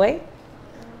tip away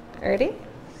already,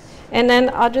 and then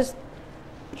I'll just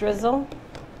drizzle.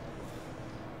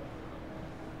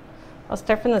 I'll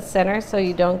start from the center so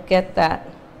you don't get that.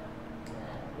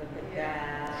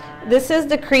 This is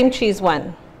the cream cheese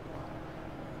one.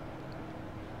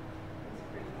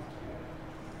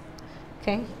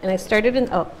 Okay, and I started in,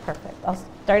 oh, perfect. I'll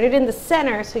start it in the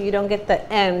center so you don't get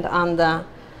the end on the,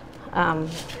 I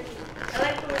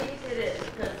like the way you did it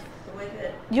because the way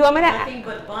that you want me to, nothing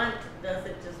but bunt does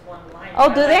it just one line. Oh,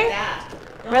 I do like they? That.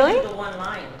 Don't Really? do the one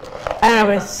line. I don't know,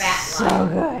 but It's it's a fat so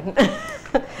line. good.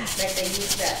 Like they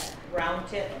use that round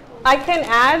tip. I can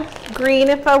add green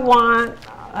if I want.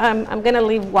 I'm gonna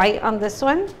leave white on this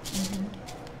one.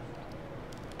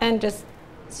 And just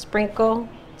sprinkle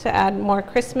to add more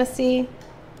Christmassy.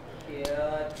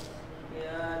 Good.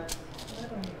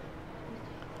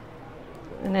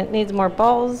 And it needs more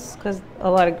balls because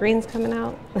a lot of green's coming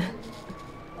out. Like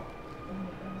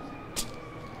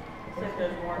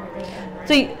there's more green, right?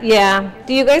 So yeah,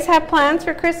 do you guys have plans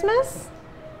for Christmas?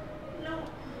 No.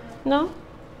 No?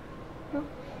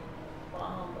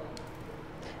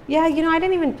 Yeah, you know, I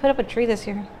didn't even put up a tree this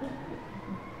year.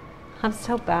 I'm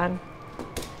so bad.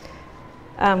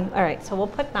 All right, so we'll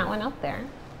put that one up there.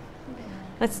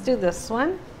 Let's do this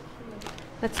one.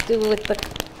 Let's do with the.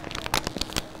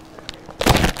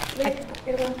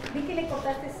 Perdón, vi que le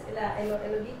cortaste el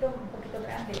hoyito un poquito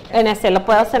grande. En ese lo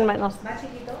puedo hacer menos. ¿Más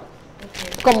chiquito?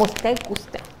 Okay. Como usted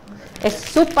guste. Es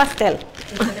su pastel.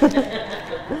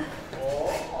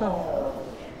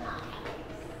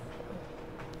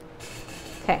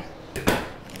 Okay.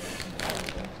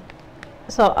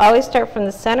 So always start from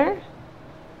the center.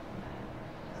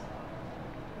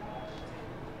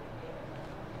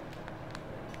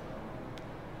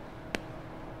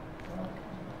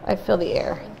 I feel the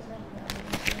air.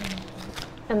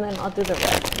 And then I'll do the red.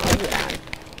 I'll do that.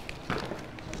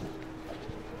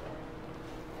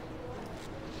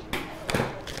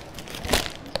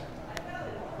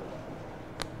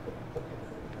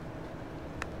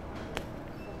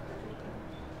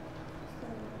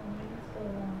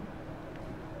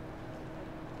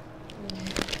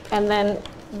 And then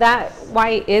that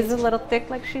white is a little thick,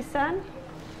 like she said.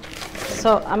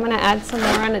 So I'm going to add some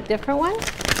more on a different one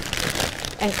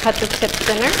and cut the tip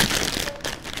thinner.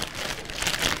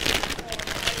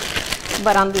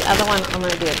 But on the other one, I'm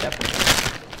going to do it different.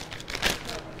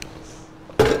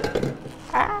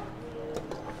 Ah.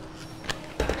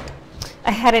 I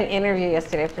had an interview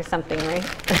yesterday for something, right?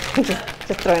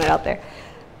 just throwing it out there.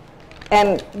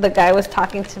 And the guy was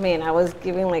talking to me, and I was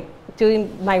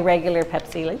doing my regular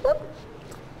Pepsi, like, whoop.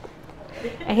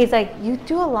 And he's like, you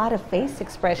do a lot of face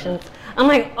expressions. I'm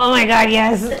like, oh my God,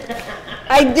 yes.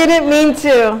 I didn't mean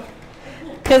to.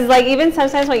 Because like even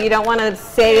sometimes when you don't want to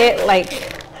say it,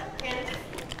 like,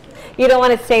 you don't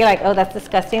want to say like, oh, that's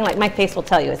disgusting. Like my face will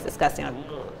tell you it's disgusting. Like,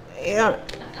 yeah.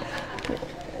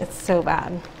 It's so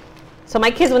bad. So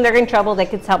my kids, when they're in trouble, they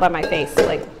can tell by my face.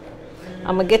 Like,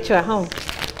 I'm going to get you at home.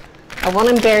 I won't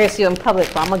embarrass you in public,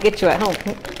 but I'm going to get you at home.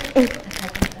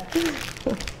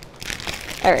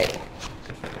 All right.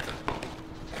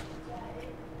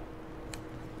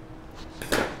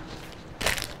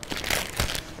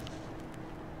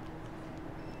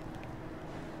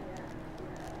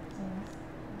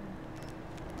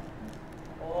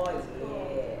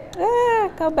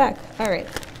 Go back. All right.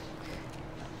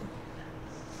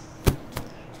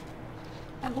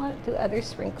 I want to do other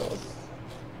sprinkles.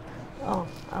 Oh,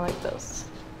 I like those.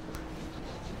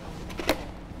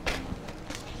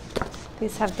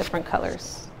 These have different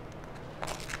colors.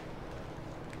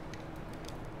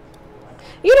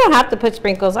 You don't have to put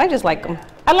sprinkles. I just like them.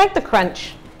 I like the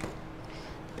crunch.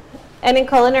 And in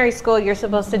culinary school, you're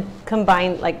supposed to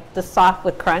combine like the soft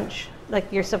with crunch.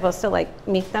 Like you're supposed to like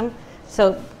meet them.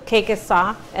 So cake is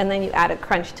soft, and then you add a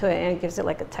crunch to it, and it gives it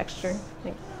like a texture.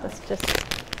 Like, that's just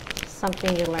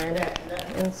something you learn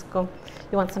in school.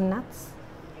 You want some nuts?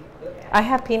 I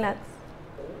have peanuts.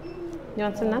 You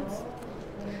want some nuts?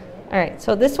 All right,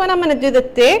 so this one I'm going to do the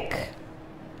thick,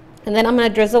 and then I'm going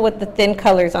to drizzle with the thin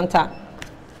colors on top.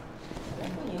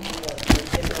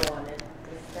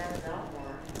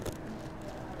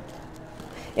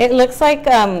 It looks like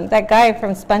that guy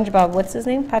from SpongeBob. What's his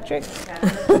name? Patrick?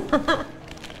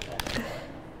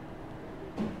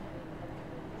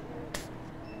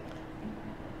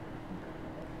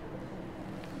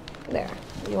 There.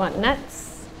 You want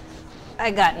nuts?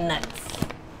 I got nuts.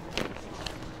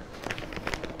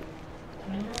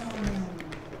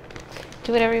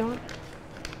 Do whatever you want.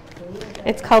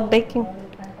 It's called baking.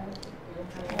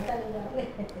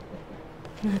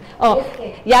 Oh,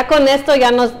 ya con esto ya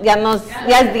es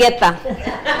dieta.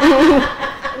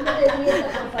 Uno de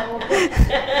dieta, por favor.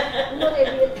 Uno de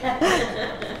dieta.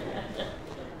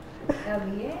 Está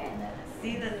bien.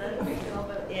 See the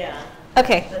nuts? Yeah.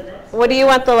 Okay, what do you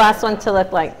want the last one to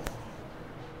look like?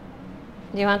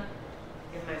 Do you want?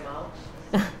 In my mouth.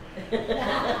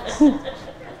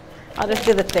 I'll just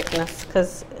do the thickness,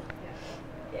 because.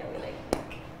 Yeah, we like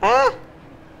Ah.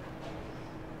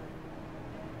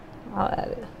 I'll add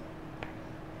it.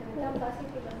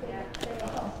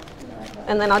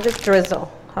 And then I'll just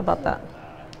drizzle. How about that?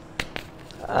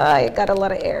 I got a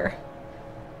lot of air.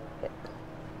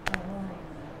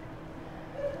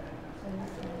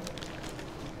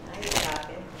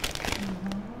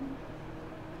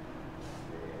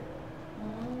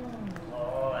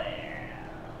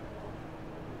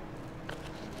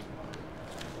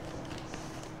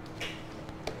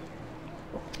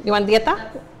 You want dieta?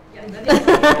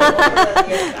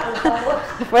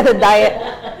 For the diet.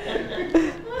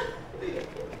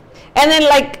 And then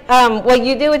like what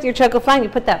you do with your choco flan, you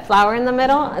put that flour in the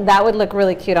middle. That would look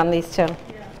really cute on these two.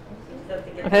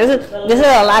 Okay, this is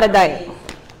a lot of diet.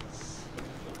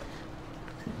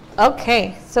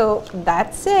 Okay, so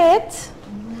that's it.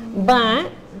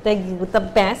 But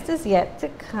the best is yet to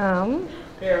come.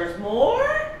 There's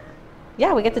more?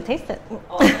 Yeah, we get to taste it.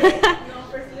 Okay.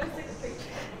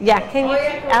 Yeah, can you,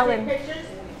 Alan, Take pictures?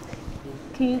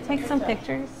 can you take some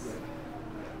pictures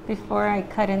before I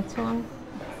cut into them?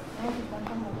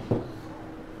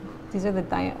 These are the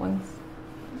diet ones.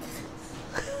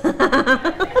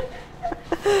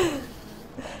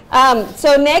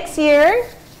 So next year,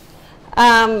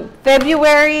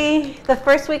 February, the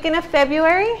first weekend of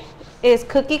February is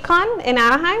CookieCon in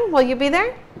Anaheim. Will you be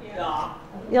there? Yeah.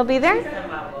 You'll be there?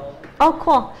 Oh,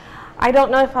 cool. I don't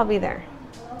know if I'll be there.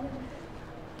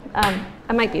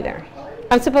 I might be there.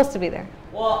 I'm supposed to be there.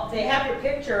 Well, they have your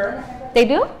picture. They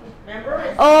do?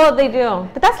 Remember? Oh, they do.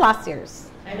 But that's last year's.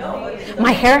 I know. But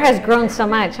My hair has grown so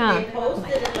much, huh? they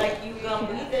posted it like you gonna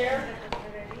be there.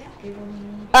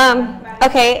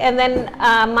 Okay, and then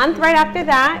a month right after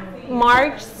that,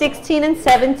 March 16 and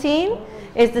 17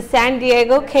 is the San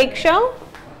Diego Cake Show.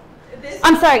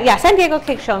 I'm sorry, yeah, San Diego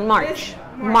Cake Show in March.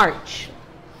 March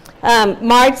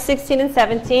 16 and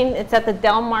 17, it's at the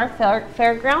Del Mar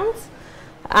Fairgrounds.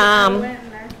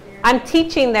 I'm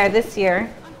teaching there this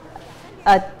year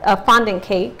a fondant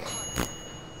cake.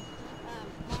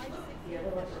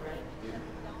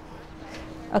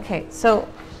 Okay, so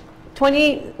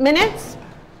 20 minutes.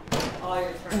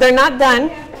 They're not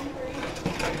done.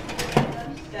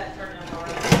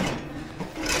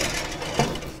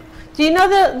 Do you know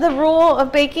the rule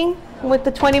of baking with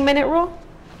the 20-minute rule?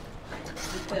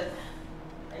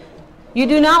 You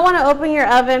do not want to open your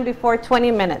oven before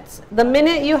 20 minutes. The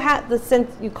minute you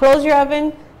you close your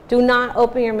oven, do not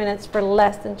open your minutes for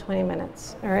less than 20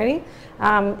 minutes. Alrighty?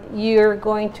 You're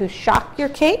going to shock your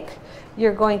cake.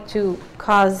 You're going to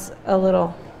cause a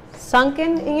little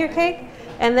sunken in your cake,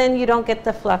 and then you don't get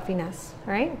the fluffiness,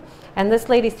 right? And this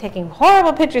lady's taking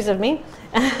horrible pictures of me.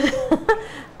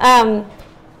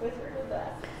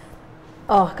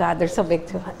 Oh God, they're so big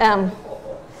too. And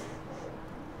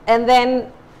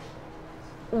then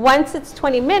once it's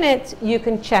 20 minutes, you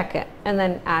can check it and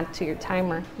then add to your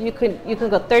timer. You can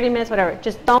go 30 minutes, whatever.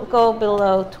 Just don't go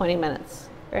below 20 minutes,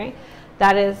 right?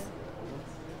 That is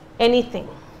anything.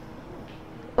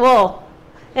 Well,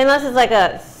 unless it's like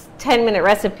a 10-minute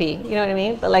recipe, you know what I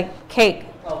mean? But like cake.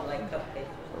 Oh, like cupcakes.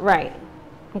 Right.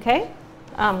 Okay?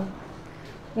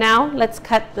 Now let's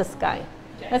cut this guy.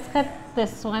 Let's cut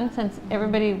this one since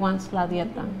everybody wants la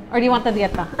dieta. Or do you want the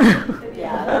dieta?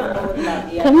 Yeah, I don't know what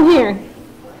that is. Come here.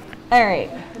 All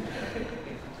right.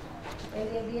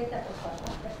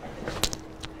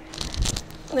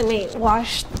 Let me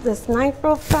wash this knife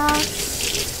real fast.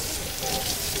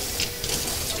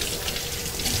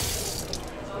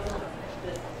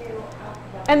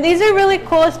 And these are really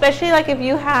cool, especially like if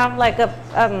you have like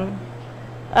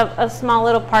a small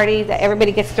little party that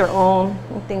everybody gets their own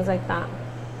and things like that.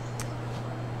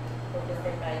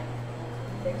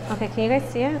 Okay, can you guys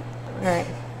see it? All right.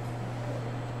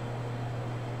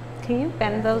 Can you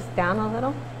bend those down a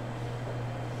little?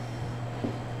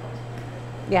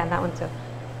 Yeah, that one too.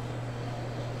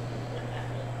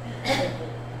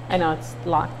 I know it's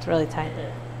locked really tight.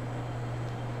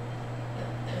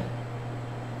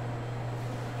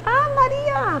 Ah,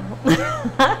 Maria!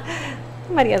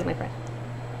 Maria's my friend.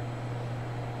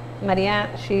 Maria,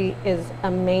 she is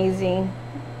amazing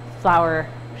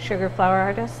sugar flour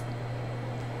artist.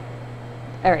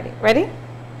 Alrighty, ready?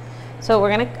 So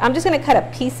I'm just gonna cut a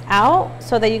piece out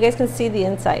so that you guys can see the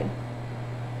inside.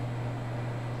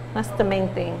 That's the main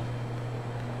thing.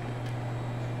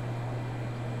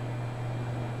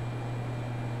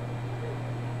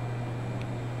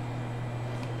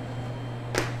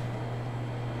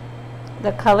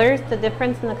 The colors, the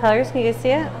difference in the colors, can you guys see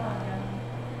it?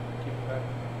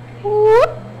 Whoop.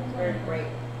 It's very bright.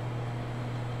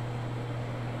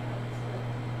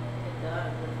 It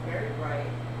does. It's very bright.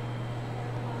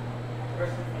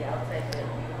 Versus the outside.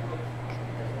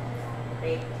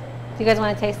 8. Do you guys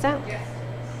want to taste it? Yes.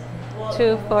 Well,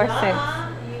 2, 4, 6.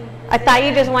 you I thought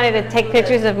you just wanted to take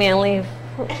pictures of me and leave.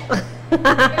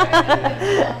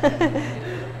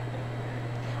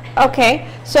 Okay,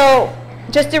 so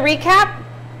just to recap,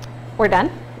 we're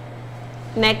done.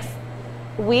 Next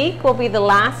week will be the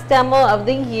last demo of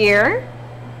the year.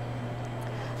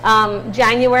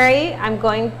 January,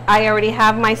 I already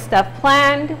have my stuff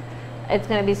planned. It's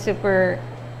going to be super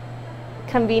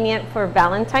convenient for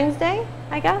Valentine's Day,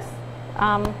 I guess.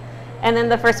 And then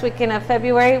the first weekend of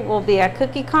February will be a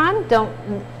cookie con.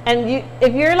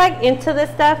 If you're like into this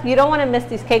stuff, you don't want to miss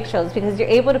these cake shows because you're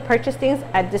able to purchase things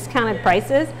at discounted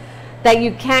prices that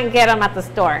you can't get them at the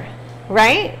store,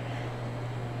 right?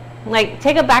 Like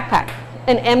take a backpack,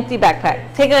 an empty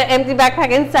backpack. Take an empty backpack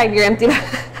inside your empty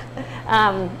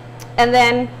backpack. And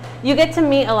then you get to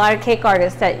meet a lot of cake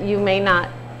artists that you may not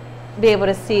be able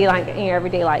to see like in your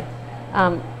everyday life.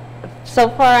 So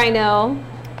far I know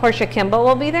Portia Kimball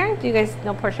will be there. Do you guys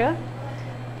know Portia?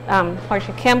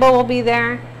 Portia Kimball will be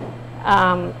there.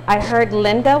 I heard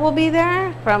Linda will be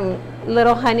there from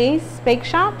Little Honey's Bake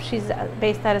Shop. She's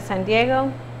based out of San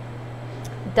Diego.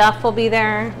 Duff will be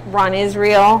there. Ron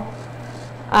Israel.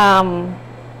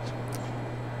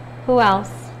 Who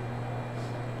else?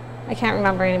 I can't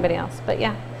remember anybody else, but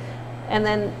yeah. And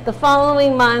then the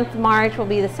following month, March, will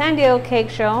be the San Diego Cake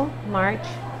Show, March.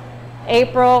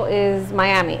 April is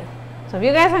Miami. So if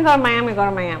you guys want to go to Miami, go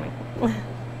to Miami.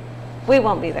 We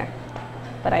won't be there,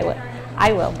 but I will.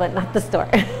 I will, but not the store.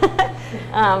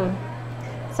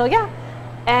 So yeah,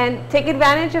 and take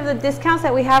advantage of the discounts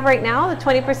that we have right now, the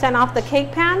 20% off the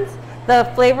cake pans, the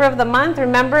flavor of the month.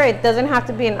 Remember, it doesn't have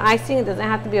to be an icing, it doesn't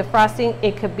have to be a frosting,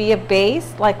 it could be a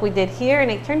base like we did here, and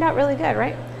it turned out really good,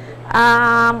 right?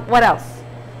 What else?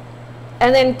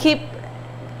 And then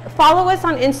follow us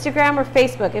on Instagram or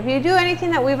Facebook. If you do anything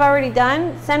that we've already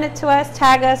done, send it to us,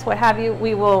 tag us, what have you.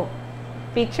 We will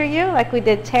feature you like we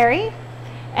did Terry.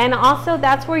 And also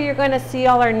that's where you're going to see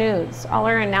all our news, all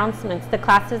our announcements, the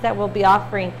classes that we'll be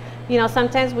offering. You know,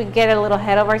 sometimes we get a little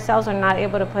ahead of ourselves and not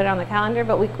able to put it on the calendar,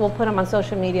 but we'll put them on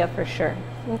social media for sure.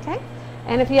 Okay?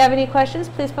 And if you have any questions,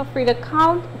 please feel free to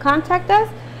contact us.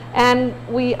 And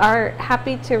we are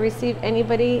happy to receive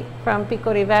anybody from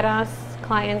Pico Rivera's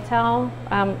clientele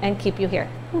and keep you here.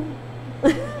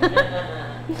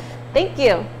 Thank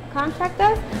you. Contact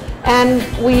us. And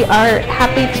we are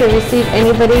happy to receive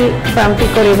anybody from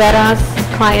Pico Rivera's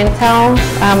clientele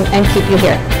and keep you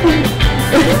here.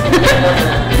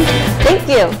 Thank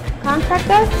you. Contact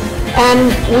us.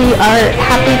 And we are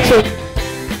happy to